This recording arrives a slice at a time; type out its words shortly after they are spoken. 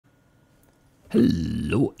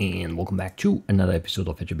Hello and welcome back to another episode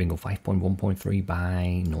of Fetchr Bingo 5.1.3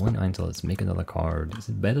 by NeunEinser. Let's make another card. Is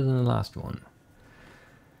it better than the last one?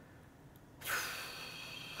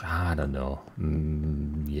 I don't know.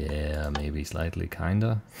 Yeah, maybe slightly,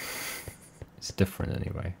 kinda. It's different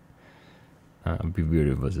anyway. It'd be weird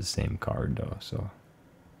if it was the same card though, so.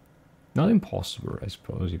 Not impossible, I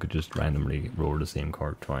suppose. You could just randomly roll the same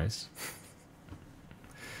card twice.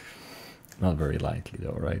 Not very likely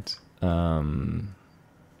though, right?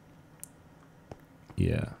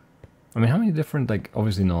 Yeah. I mean, how many different, like,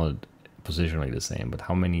 obviously not positionally the same, but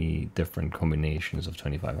how many different combinations of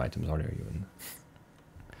 25 items are there even?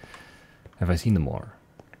 Have I seen them more?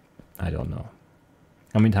 I don't know.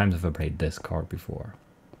 How many times have I played this card before?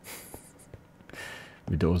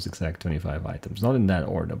 With those exact 25 items. Not in that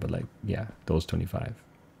order, but like, yeah, those 25.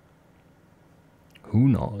 Who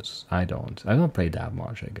knows? I don't. I've not played that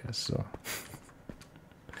much, I guess, so.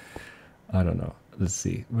 I don't know. Let's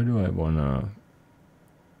see. Where do I wanna...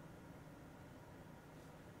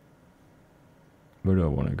 Where do I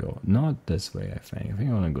want to go? Not this way, I think. I think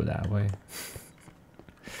I want to go that way.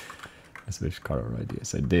 I switched color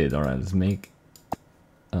ideas. I did. Alright, let's make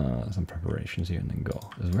some preparations here and then go.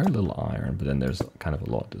 There's very little iron, but then there's kind of a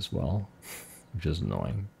lot as well, which is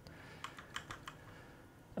annoying.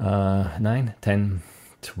 9, 10,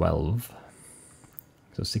 12.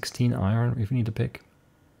 So 16 iron if we need to pick.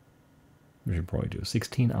 We should probably do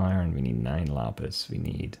 16 iron. We need 9 lapis. We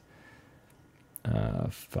need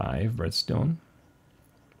 5 redstone.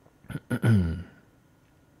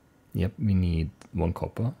 Yep, we need 1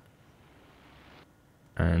 copper.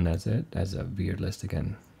 And that's it. That's a weird list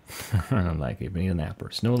again. I don't like it. We need an apple.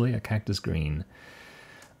 Snowly, a cactus green.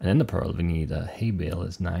 And then the pearl, we need a hay bale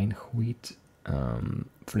is 9 wheat.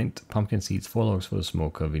 Flint, pumpkin seeds, 4 logs for the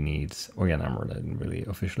smoker. We need organ armor. I didn't really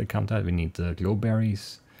officially count that. We need the glow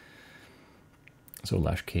berries. So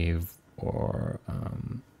lash cave or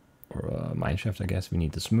a mine shaft, I guess. We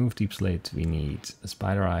need the smooth deep slate. We need a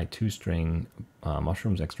spider eye, 2 string,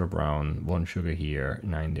 mushrooms extra brown, 1 sugar here,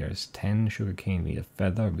 9 there's 10 sugar cane. We need a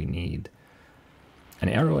feather. We need an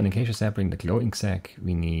arrow, an acacia sapling, the glowing sack.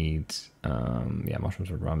 We need yeah,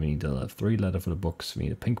 mushrooms are brown. We need a 3 letter for the books. We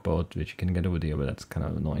need a pink boat, which you can get over there, but that's kind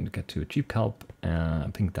of annoying to get to. A cheap kelp,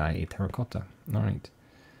 pink dye, a terracotta. All right.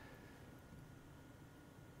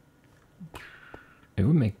 It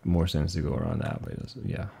would make more sense to go around that way.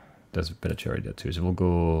 Yeah, there's a bit of cherry there too. So we'll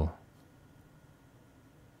go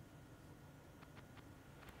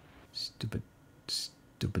stupid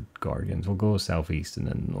guardians. We'll go southeast and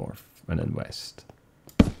then north and then west.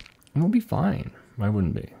 And we'll be fine. Why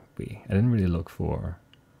wouldn't we? I didn't really look for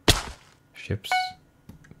ships,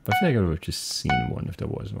 but I feel like I would have just seen one if there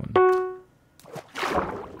was one.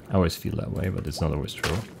 I always feel that way, but it's not always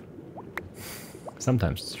true.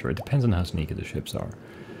 Sometimes it's true. It depends on how sneaky the ships are.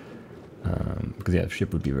 Because yeah, the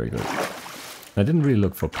ship would be very good. I didn't really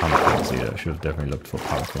look for pumpkins either. I should have definitely looked for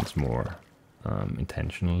pumpkins more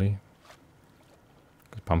intentionally.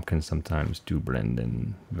 Because pumpkins sometimes do blend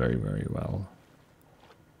in very, very well.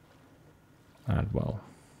 And well,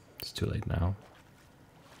 it's too late now.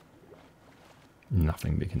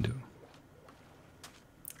 Nothing we can do.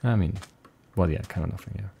 I mean, well, yeah, kind of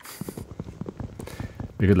nothing, yeah.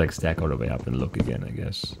 We could like stack all the way up and look again, I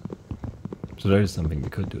guess. So there is something we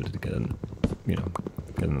could do to get an, you know,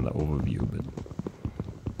 get another overview, but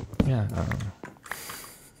yeah, I don't know.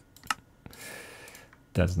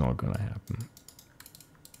 That's not gonna happen.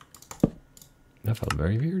 That felt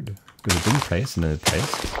very weird because it didn't place and then it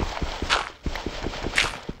placed.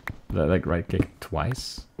 But I like right click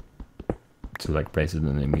twice to like place it and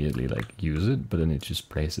then immediately like use it, but then it just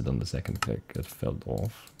placed it on the second click. It felt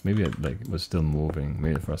off. Maybe it like was still moving.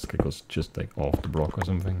 Maybe the first click was just like off the block or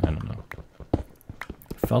something. I don't know.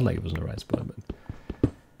 It felt like it was in the right spot,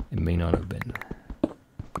 but it may not have been.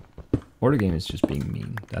 Or the game is just being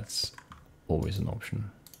mean. That's always an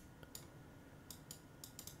option.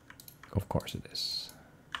 Of course it is.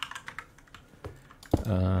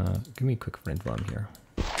 Give me a quick friend while I'm here.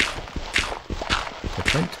 Quick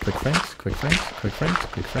friend, quick friend, quick friend, quick friend,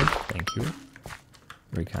 quick friend. Thank you.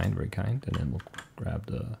 Very kind, very kind. And then we'll grab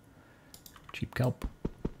the cheap kelp.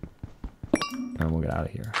 And we'll get out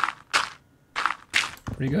of here.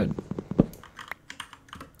 Pretty good.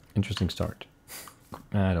 Interesting start.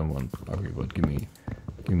 I don't want ugly wood. Give me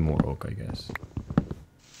more oak, I guess.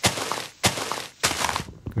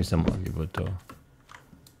 Give me some ugly wood though.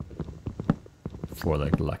 For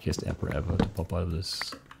like the luckiest apple ever to pop out of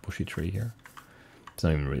this bushy tree here. It's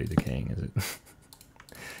not even really decaying, is it?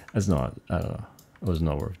 That's not, I don't know. It was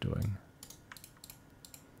not worth doing.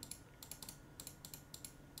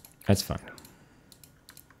 That's fine.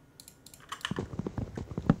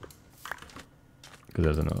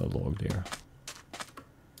 Because there's another log there.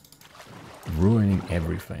 Ruining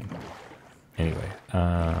everything. Anyway,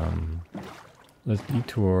 let's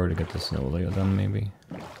detour to get the snow layer done, maybe.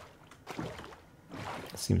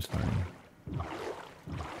 Seems fine.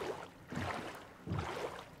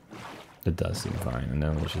 That does seem fine, and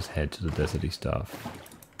then we'll just head to the deserty stuff.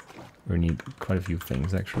 We need quite a few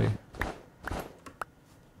things, actually.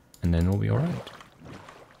 And then we'll be alright.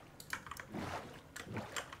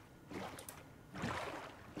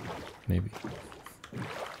 Maybe.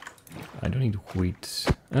 I don't need wheat.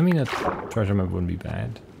 I mean, a treasure map wouldn't be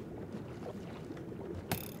bad.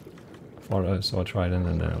 Before I saw a trident,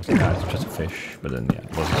 and then I was like, ah, it's just a fish. But then, yeah,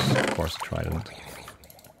 it was, of course, a trident.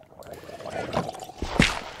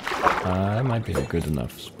 That might be a good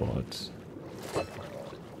enough spot.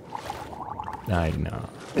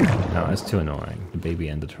 No, it's too annoying. The baby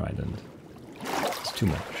and the trident. It's too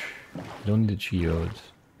much. You don't need a geode.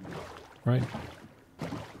 Right?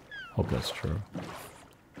 Hope that's true.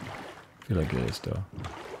 I feel like it is, though.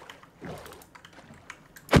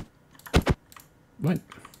 What?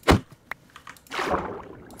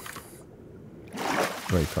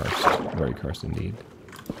 Very cursed. Very cursed indeed.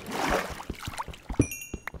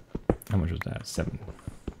 How much was that? 7.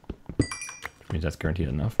 I mean, that's guaranteed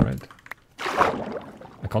enough, right?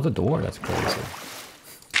 I called the door, that's crazy.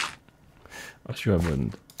 I'm sure I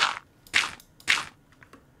wouldn't.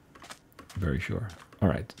 Very sure.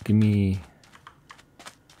 Alright, give me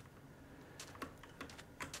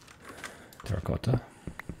terracotta.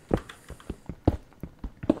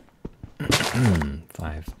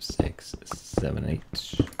 5, 6, 7, 8.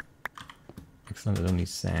 Excellent, I don't need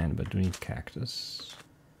sand, but I do need cactus.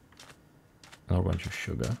 And a bunch of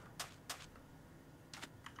sugar.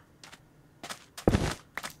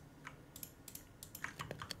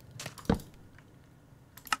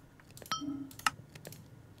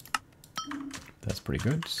 That's pretty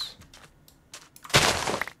good.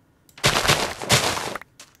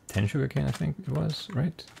 10 sugarcane, I think it was,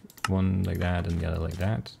 right? One like that and the other like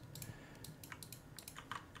that.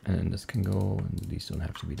 And then this can go, and these don't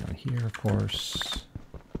have to be down here, of course.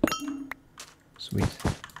 Sweet.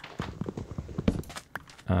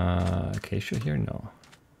 Acacia here? No.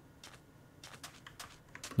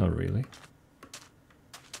 Not really.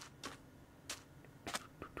 How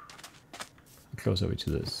close are we to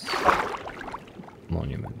this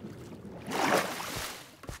monument?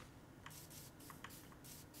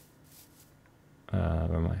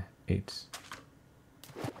 Where am I? 8.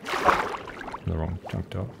 The wrong chunk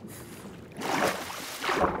though.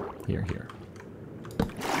 Here.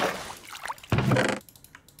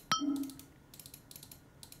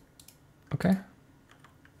 Okay.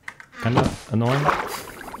 Kinda annoying.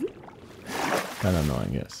 Kinda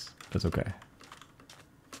annoying, yes. That's okay.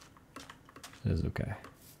 It is okay.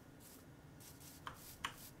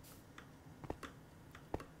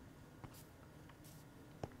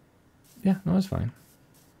 Yeah, no, it's fine.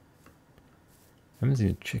 I haven't seen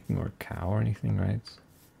a chicken or a cow or anything, right?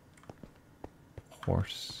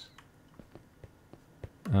 Horse.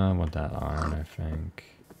 I want that iron, I think.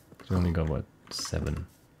 We only got, what, 7?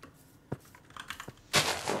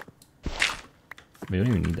 We don't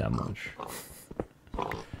even need that much.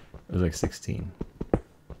 It was like 16.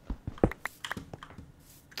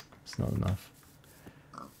 It's not enough.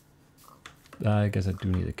 I guess I do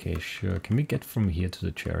need acacia. Can we get from here to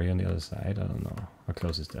the cherry on the other side? I don't know. How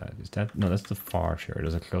close is that? Is that... No, that's the far cherry.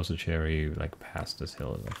 There's a closer cherry, like, past this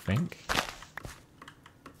hill, I think.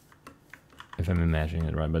 If I'm imagining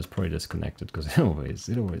it right, but it's probably disconnected, because it always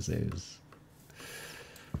is.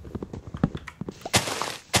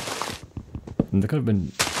 And there could have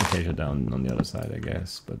been acacia down on the other side, I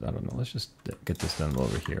guess, but I don't know. Let's just get this done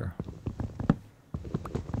over here.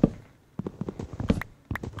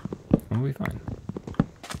 We'll be fine.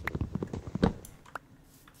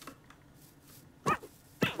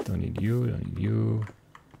 Don't need you, don't need you.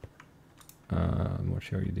 More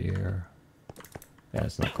cherry there. Yeah,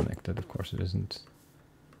 it's not connected, of course it isn't.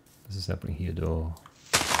 This is happening here though.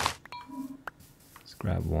 Let's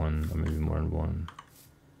grab one, or maybe more than one.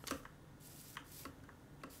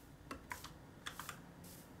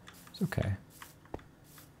 It's okay.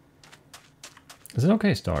 It's an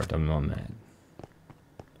okay start, I'm not mad.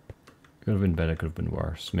 Could have been better, could have been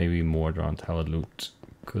worse. Maybe more around talent loot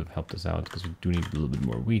could have helped us out, because we do need a little bit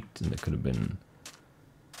more wheat, and there could have been...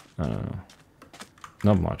 I don't know.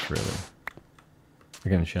 Not much, really.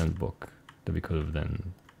 Like an enchanted book that we could have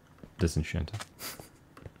then disenchanted.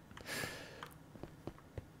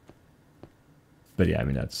 But yeah, I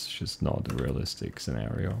mean, that's just not a realistic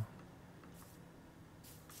scenario.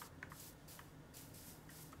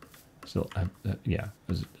 So, yeah,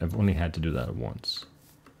 I've only had to do that once.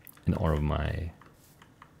 in all of my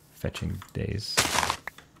fetching days.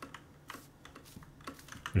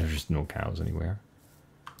 There's just no cows anywhere.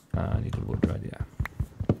 I need a wood right, yeah.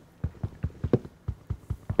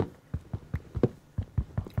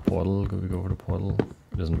 Portal, could we go over the portal?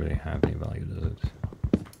 It doesn't really have any value, does it?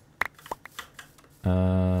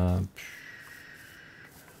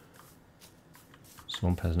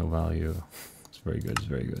 Swamp has no value. It's very good, it's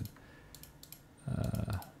very good.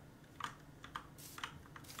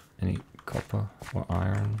 Any copper or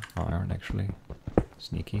iron? Iron, actually.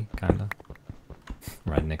 Sneaky, kinda.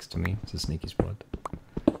 Right next to me. It's a sneaky spot.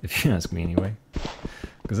 If you ask me anyway.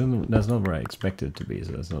 Because that's not where I expected it to be,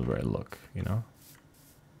 so that's not where I look, you know?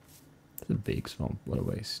 It's a big swamp, what a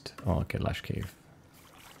waste. Oh, okay, Lash Cave.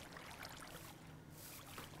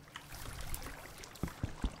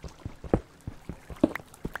 A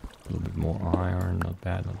little bit more iron, not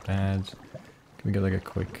bad, not bad. Can we get like a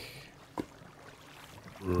quick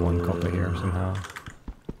 1 copper here somehow?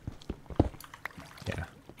 Yeah.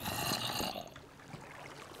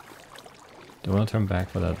 Do I want to turn back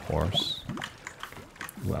for that horse?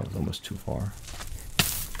 Wow, it was almost too far.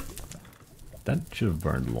 That should have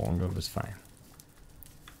burned longer, it was fine.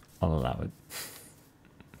 I'll allow it.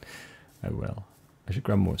 I will. I should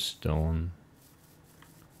grab more stone.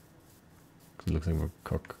 Cause it looks like we'll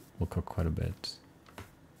cook quite a bit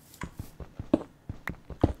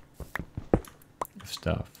of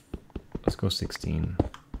stuff. Let's go 16.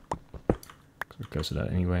 Cause we're close to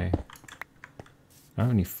that anyway. I don't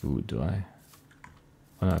have any food, do I?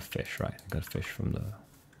 Oh, no, I have fish, right? I got fish from the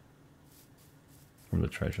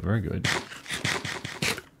treasure. Very good.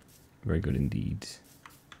 Very good indeed.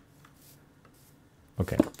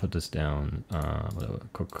 Okay, put this down. Whatever.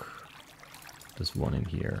 Cook this one in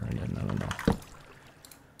here, and then I don't know.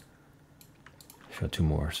 Sure, 2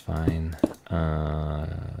 more is fine.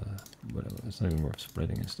 Whatever. It's not even worth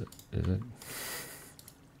splitting, is it?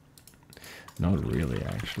 Not really,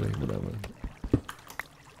 actually. Whatever.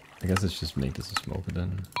 I guess let's just make this a smoker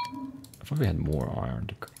then. I thought we had more iron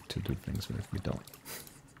to do things with. We don't.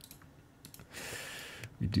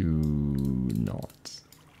 We do not.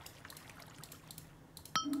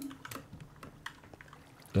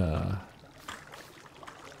 Kind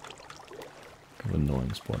of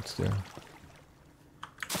annoying spots there.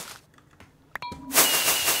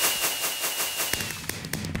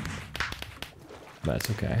 But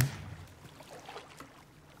it's okay.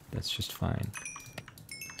 That's just fine.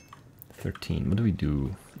 13. What do we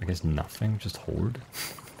do? I guess nothing. Just hoard.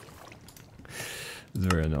 It's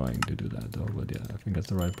very annoying to do that though, but yeah, I think that's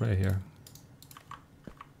the right play here.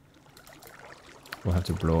 We'll have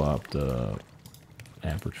to blow up the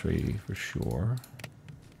amber tree for sure.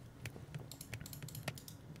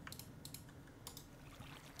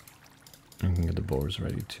 I can get the boars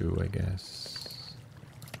ready too, I guess.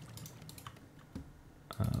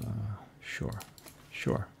 Sure.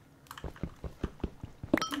 Sure.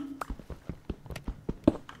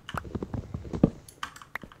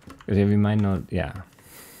 Because we might not, yeah.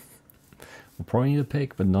 We'll probably need a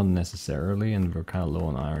pick, but not necessarily, and we're kind of low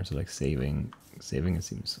on iron, so like saving it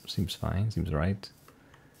seems fine, seems right.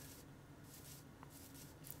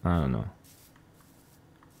 I don't know.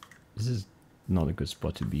 This is not a good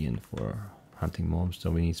spot to be in for hunting mobs. So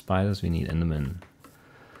we need spiders, we need endermen.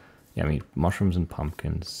 Yeah, we need mushrooms and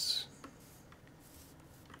pumpkins.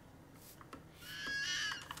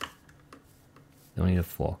 Don't need a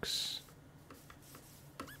fox.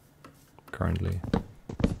 Currently.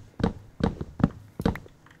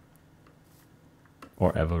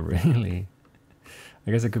 Or ever, really.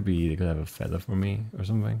 I guess it could be, they could have a feather for me or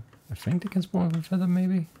something. I think they can spawn with a feather,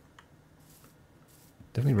 maybe?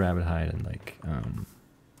 Definitely rabbit hide and like,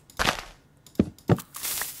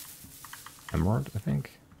 emerald, I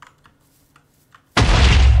think.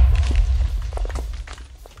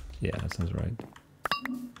 Yeah, that sounds right.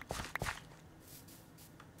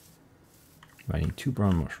 I need 2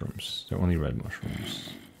 brown mushrooms. They're only red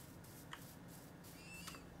mushrooms.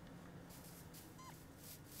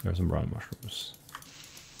 There are some brown mushrooms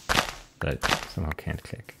that I somehow can't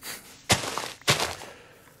click.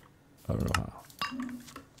 I don't know how.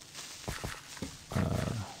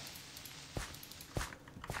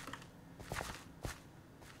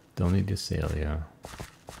 Don't need the Azalea.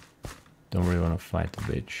 Don't really want to fight the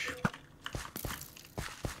bitch.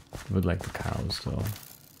 Would like the cows though.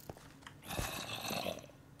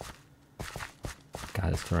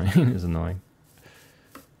 God, this terrain is annoying.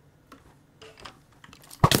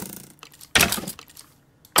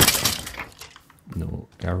 No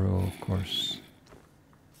arrow, of course.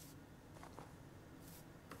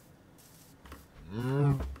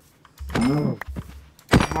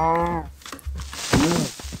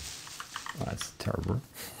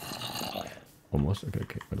 spiders. Okay,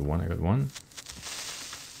 okay. I got one. I got one.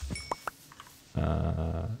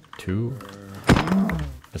 2.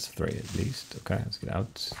 That's 3 at least. Okay, let's get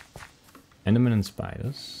out. Enderman and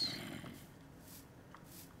spiders.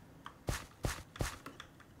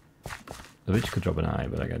 The witch could drop an eye,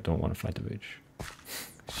 but like, I don't want to fight the witch.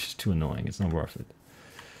 It's just too annoying. It's not worth it.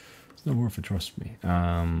 It's not worth it, trust me.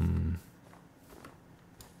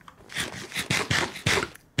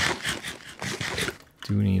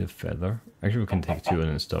 Do we need a feather? Actually, we can take 2 and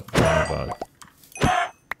then stop worrying about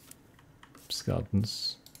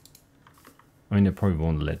skeletons. I mean, they probably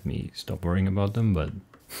won't let me stop worrying about them, but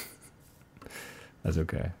that's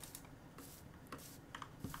okay.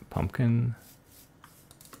 Pumpkin.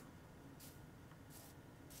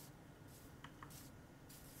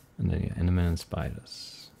 And then, yeah, Enderman and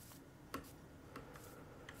spiders.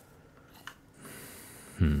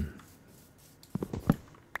 Kind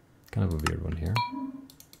of a weird one here.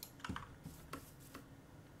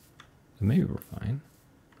 So maybe we're fine.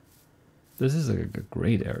 This is like a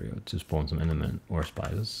great area to spawn some Enderman or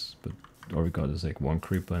spiders, but all we got is like 1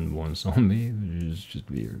 creeper and 1 zombie, which is just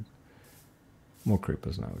weird. More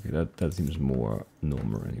creepers now. Okay, that seems more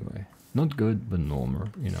normal anyway. Not good, but normal,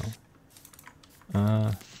 you know.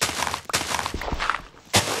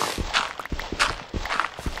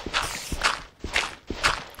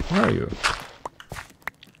 Where are you?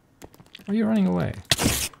 Why are you running away?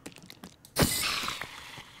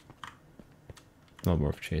 Not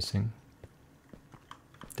worth chasing.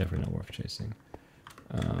 Definitely not worth chasing.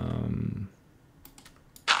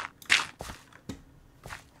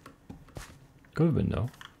 Could have been though.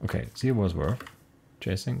 Okay, see, it was worth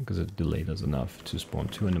chasing because it delayed us enough to spawn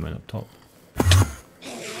 2 Endermen up top.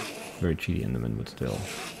 Very cheaty Enderman, but still.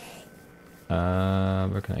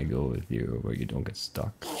 Where can I go with you where you don't get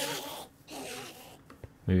stuck?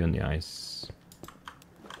 Maybe on the ice.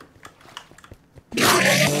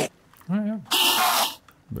 Oh yeah.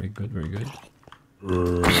 Very good, very good.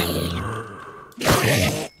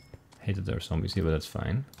 Hate that there are zombies here, but that's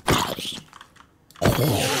fine.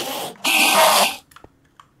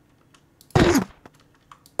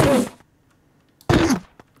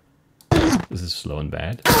 This is slow and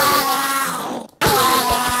bad.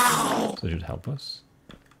 So it should help us.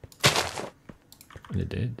 And it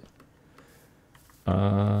did.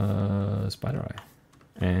 Spider eye.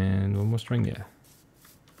 And 1 more string, yeah.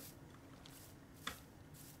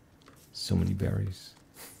 So many berries.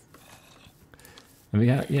 And we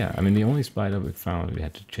had, yeah, I mean, the only spider we found, we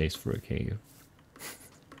had to chase for a cave.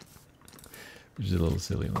 Which is a little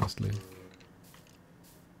silly, honestly.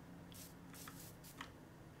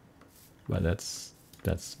 But that's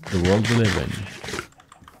the world we live in.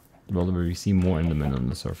 The world where we see more Endermen on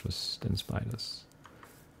the surface than spiders.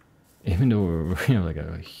 Even though we have like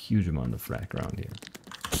a huge amount of frack around here.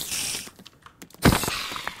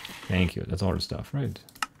 Thank you, that's all the stuff, right?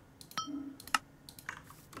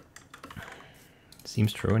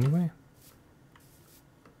 Seems true anyway.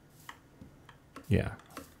 Yeah.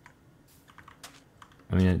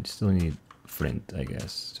 I mean, I still need flint, I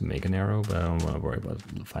guess, to make an arrow, but I don't want to worry about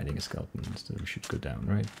fighting a skeleton. Instead, we should go down,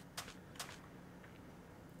 right?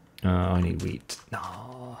 I need wheat.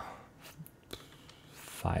 No.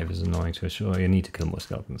 5 is annoying to show. I need to kill more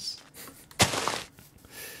skeletons.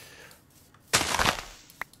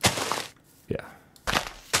 Yeah.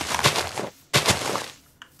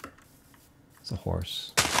 It's a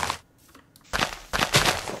horse.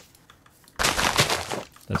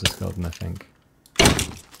 That's a skeleton, I think.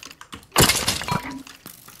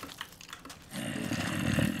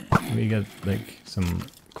 We get like some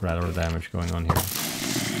collateral damage going on here.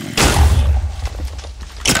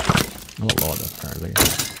 Not a lot, apparently.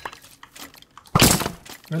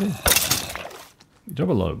 Really? You drop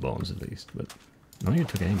a lot of bones at least, but none of you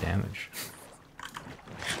took any damage.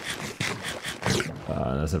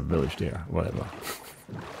 That's a village deer. Whatever.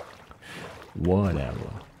 Whatever.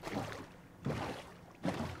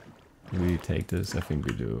 Do we take this? I think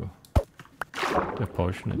we do. The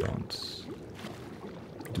potion, I don't.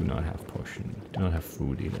 Do not have potion. Do not have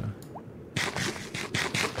food either.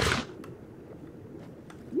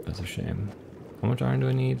 That's a shame. How much iron do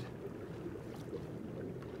I need?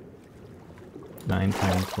 9,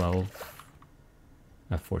 10, 12.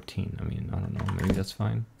 I have 14. I mean, I don't know. Maybe that's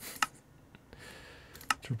fine.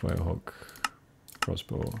 Tripwire hook.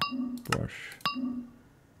 Crossbow. Brush.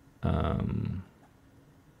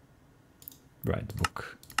 Right, the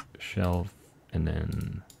book. Shelf. And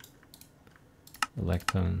then a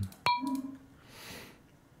lectern.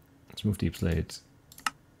 Smooth deep slate.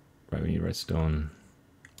 Right, we need redstone.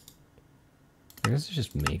 I guess I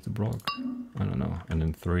just make the block. I don't know. And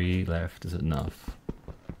then 3 left is enough.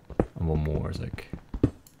 And one more is like,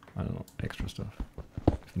 I don't know, extra stuff.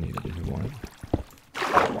 If you need it, if you want it.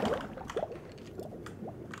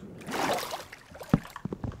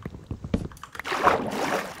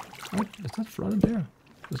 What? Is that flooded there?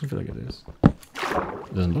 Doesn't feel like it is.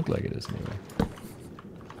 It doesn't look like it is anyway.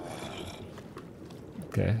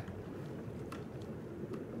 Okay.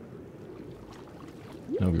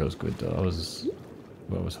 No glow's good though. That was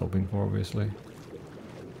what I was hoping for, obviously.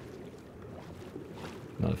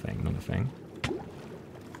 Not a fang, not a fang.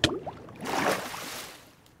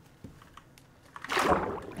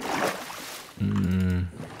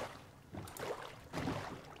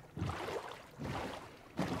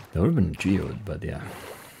 That would have been geode, but yeah.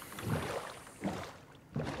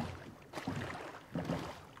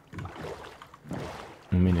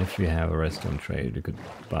 I mean, if we have a redstone trade, we could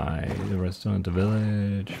buy the redstone at the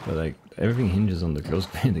village, but like everything hinges on the close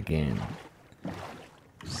band again.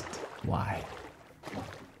 Just why?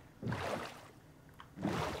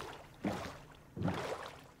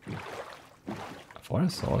 I thought I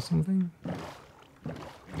saw something.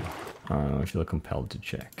 I feel compelled to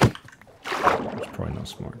check. It's probably not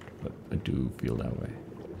smart, but I do feel that way.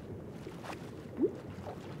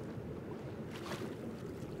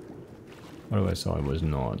 What if I saw it was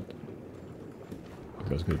not?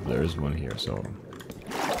 Because there is one here, so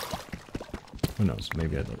who knows?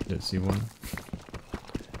 Maybe I did see one.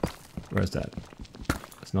 Where's that?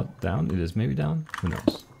 It's not down. It is maybe down. Who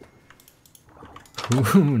knows?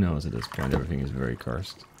 Who knows at this point? Everything is very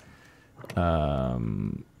cursed.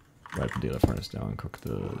 Right, put the other furnace down. Cook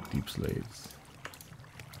the deep slates,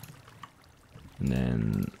 and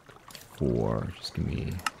then 4. Just give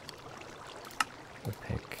me a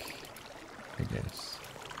pick, I guess.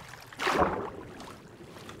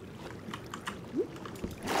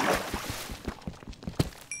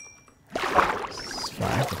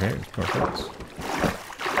 5. Okay, perfect.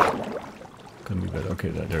 Couldn't be better. Okay,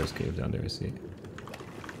 there is cave down there. I see.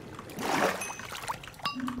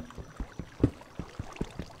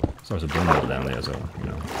 So there's a bone meal down there, so you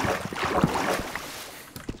know.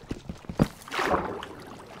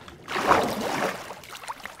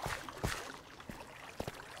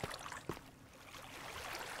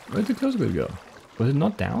 Where did the close grid go? Was it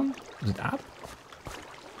not down? Was it up?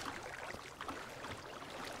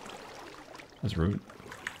 That's rude.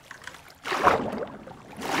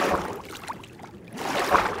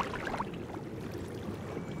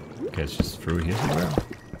 Okay, it's just through here somewhere.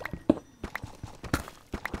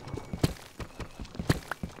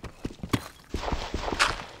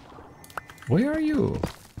 Where are you?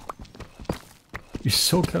 You're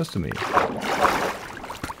so close to me.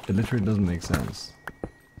 It literally doesn't make sense.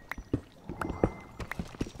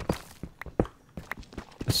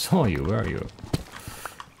 I saw you. Where are you?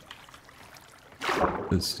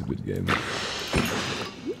 This stupid game.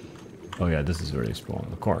 Oh yeah, this is where they spawn.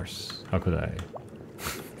 Of course. How could I?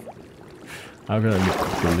 How could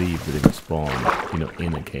I believe that they can spawn, you know,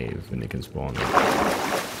 in a cave and they can spawn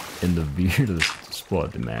in the weirdest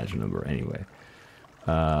spot imaginable? Anyway,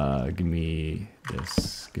 give me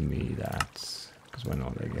this. Give me that. Because why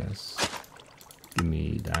not? I guess. Give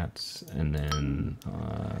me that, and then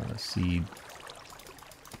seed.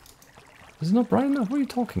 Is it not bright enough? What are you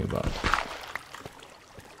talking about?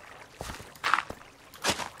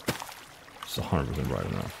 It's 100% bright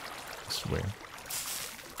enough. I swear.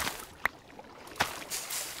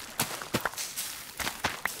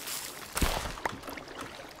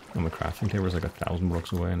 And my crafting table is like 1,000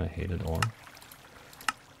 blocks away, and I hate it all.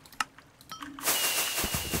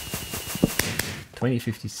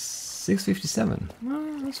 2056, 57.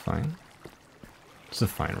 Well, that's fine. It's a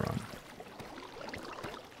fine run.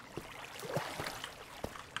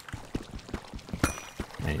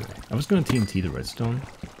 Anyway, I was gonna TNT the redstone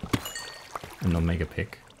and not make a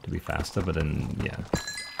pick to be faster, but then yeah,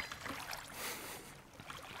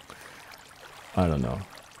 I don't know.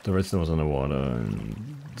 The redstone was underwater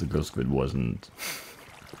and the ghost squid wasn't.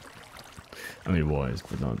 I mean, it was,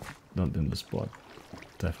 but not in the spot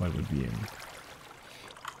that I would be in.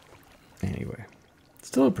 Anyway,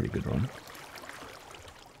 still a pretty good run.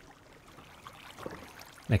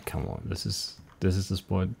 Like, come on, this is the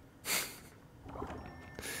spot.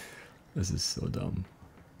 This is so dumb.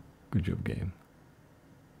 Good job, game.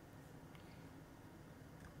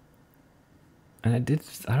 And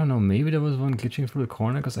I don't know, maybe there was one glitching through the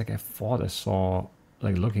corner, because like I thought I saw,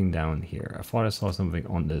 like looking down here, I thought I saw something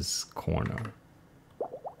on this corner.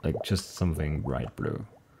 Like just something bright blue.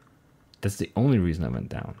 That's the only reason I went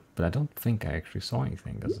down. But I don't think I actually saw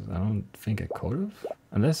anything, because I don't think I could have.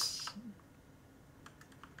 Unless,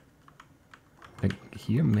 like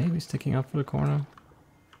here, maybe sticking up for the corner.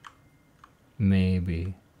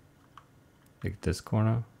 Maybe. Like this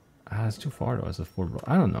corner. Ah, it's too far though. It's a 4 block.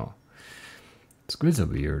 I don't know. Squids are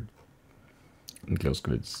weird. And close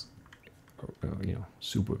squids are, you know,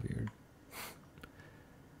 super weird.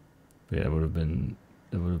 But yeah, that would have been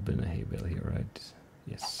a hay bale here, right?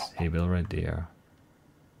 Yes, hay bale right there.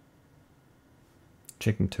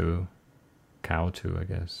 Chicken too. Cow too, I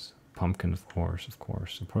guess. Pumpkin, of course.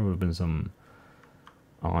 There probably would have been some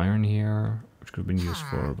iron here, which could have been used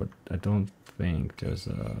for, but I don't think there's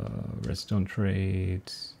a redstone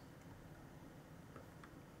trade.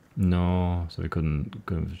 No, so we couldn't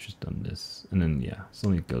have just done this. And then yeah,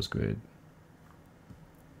 suddenly it goes good.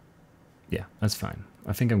 Yeah, that's fine.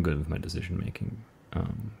 I think I'm good with my decision making.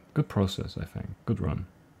 Good process, I think. Good run.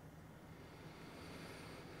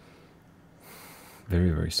 Very,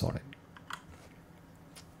 very solid.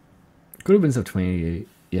 Could have been sub 20.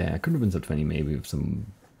 Yeah, could have been sub 20 maybe with some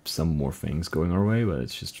more things going our way, but it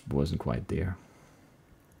just wasn't quite there.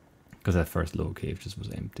 Because that first low cave just was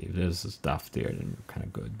empty. If there's stuff there, then we're kind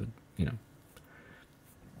of good, but you know,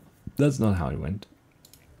 that's not how it went.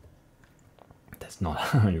 That's not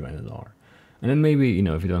how it went at all. And then maybe, you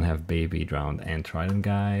know, if you don't have baby, drowned, and trident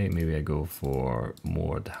guy, maybe I go for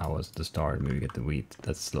more towers at the start. Maybe get the wheat.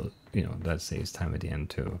 That's slow, you know, that saves time at the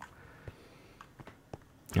end too.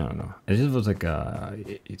 I don't know. It just was like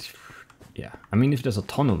yeah. I mean, if there's a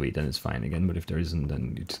ton of wheat, then it's fine again. But if there isn't,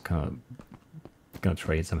 then you just kind of gonna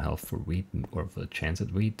trade some health for wheat or for a chance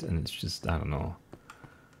at wheat, and it's just, I don't know.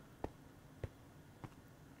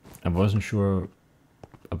 I wasn't sure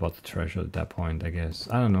about the treasure at that point, I guess.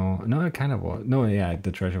 I don't know. No, it kind of was. No, yeah,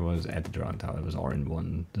 the treasure was at the drown tower. It was all in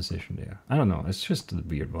one decision there. I don't know. It's just a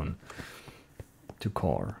weird one to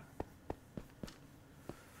core.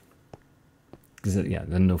 Because, yeah,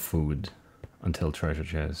 then no food until treasure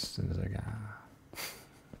chest. And it's like,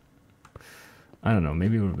 I don't know.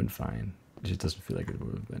 Maybe it would have been fine. It just doesn't feel like it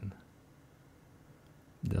would have been.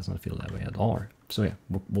 It does not feel that way at all. So, yeah,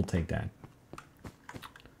 we'll take that.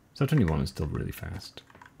 So 21 is still really fast.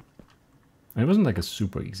 And it wasn't like a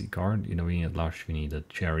super easy card. You know, we needed Lush, we needed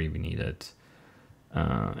Cherry, we needed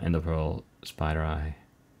Ender Pearl, Spider Eye,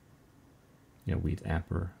 you know, Wheat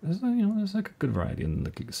Apper. There's, you know, there's like a good variety, and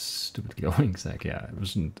like a stupid glowing sack. Yeah,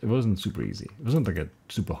 it wasn't super easy. It wasn't like a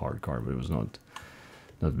super hard card, but it was not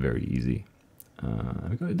very easy.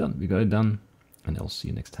 We got it done. We got it done, and I'll see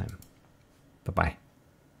you next time. Bye bye.